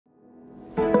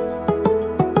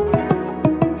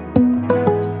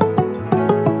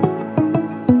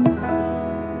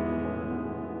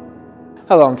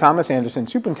Hello, I'm Thomas Anderson,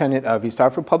 Superintendent of East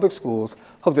Hartford Public Schools.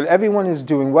 Hope that everyone is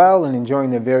doing well and enjoying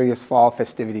their various fall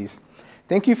festivities.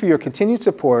 Thank you for your continued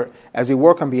support as we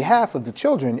work on behalf of the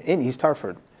children in East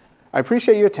Hartford. I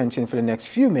appreciate your attention for the next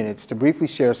few minutes to briefly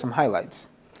share some highlights.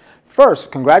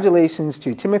 First, congratulations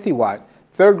to Timothy Watt,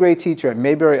 third grade teacher at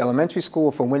Mayberry Elementary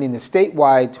School, for winning the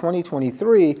statewide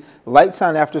 2023 Lights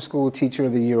On After School Teacher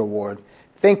of the Year Award.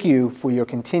 Thank you for your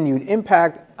continued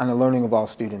impact on the learning of all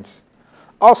students.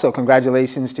 Also,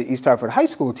 congratulations to East Hartford High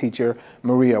School teacher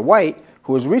Maria White,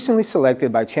 who was recently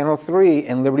selected by Channel 3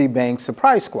 and Liberty Bank's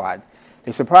Surprise Squad.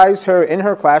 They surprised her in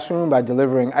her classroom by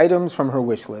delivering items from her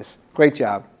wish list. Great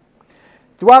job.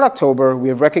 Throughout October, we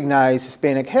have recognized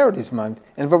Hispanic Heritage Month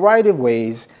in a variety of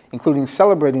ways, including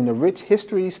celebrating the rich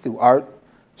histories through art,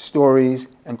 stories,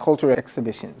 and cultural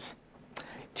exhibitions.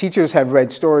 Teachers have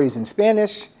read stories in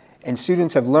Spanish, and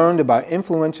students have learned about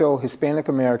influential Hispanic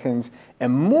Americans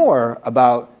and more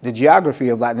about the geography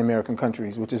of Latin American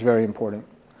countries, which is very important.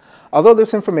 Although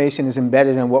this information is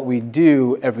embedded in what we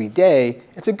do every day,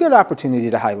 it's a good opportunity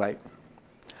to highlight.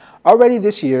 Already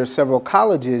this year, several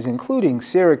colleges, including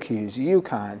Syracuse,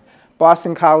 UConn,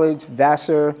 Boston College,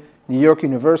 Vassar, New York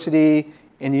University,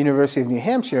 and the University of New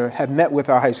Hampshire, have met with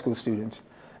our high school students.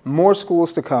 More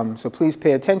schools to come, so please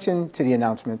pay attention to the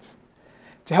announcements.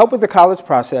 To help with the college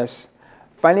process,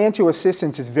 financial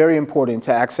assistance is very important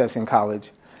to accessing college.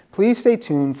 Please stay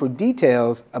tuned for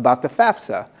details about the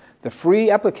FAFSA, the free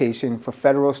application for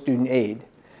federal student aid.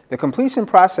 The completion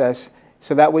process,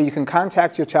 so that way you can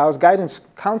contact your child's guidance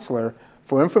counselor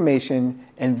for information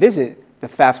and visit the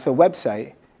FAFSA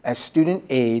website at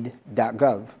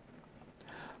studentaid.gov.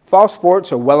 Fall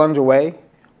sports are well underway.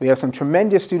 We have some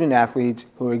tremendous student athletes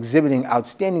who are exhibiting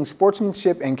outstanding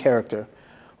sportsmanship and character.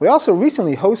 We also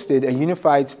recently hosted a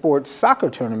unified sports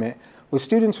soccer tournament with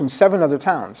students from 7 other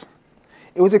towns.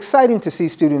 It was exciting to see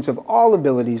students of all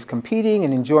abilities competing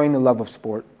and enjoying the love of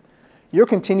sport. Your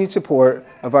continued support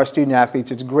of our student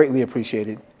athletes is greatly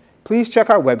appreciated. Please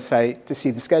check our website to see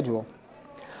the schedule.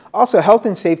 Also, health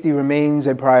and safety remains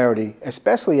a priority,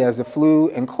 especially as the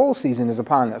flu and cold season is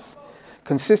upon us.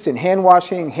 Consistent hand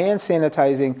washing, hand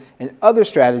sanitizing, and other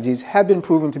strategies have been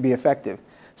proven to be effective.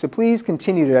 So please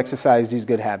continue to exercise these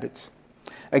good habits.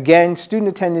 Again, student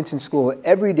attendance in school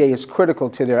every day is critical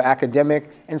to their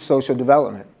academic and social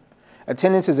development.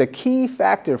 Attendance is a key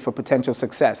factor for potential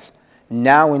success,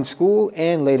 now in school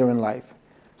and later in life.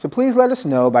 So please let us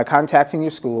know by contacting your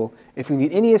school if you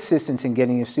need any assistance in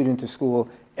getting your student to school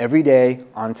every day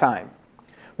on time.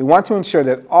 We want to ensure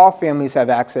that all families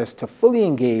have access to fully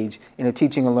engage in a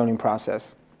teaching and learning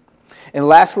process. And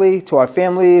lastly, to our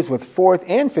families with 4th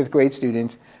and 5th grade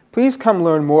students, please come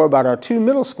learn more about our 2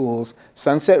 middle schools,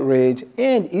 Sunset Ridge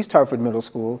and East Hartford Middle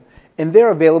School, and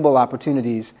their available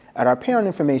opportunities at our parent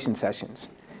information sessions.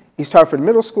 East Hartford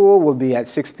Middle School will be at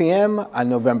 6 p.m. on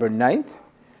November 9th,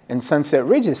 and Sunset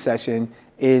Ridge's session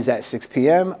is at 6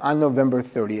 p.m. on November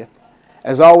 30th.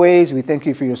 As always, we thank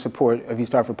you for your support of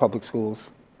East Hartford Public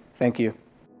Schools. Thank you.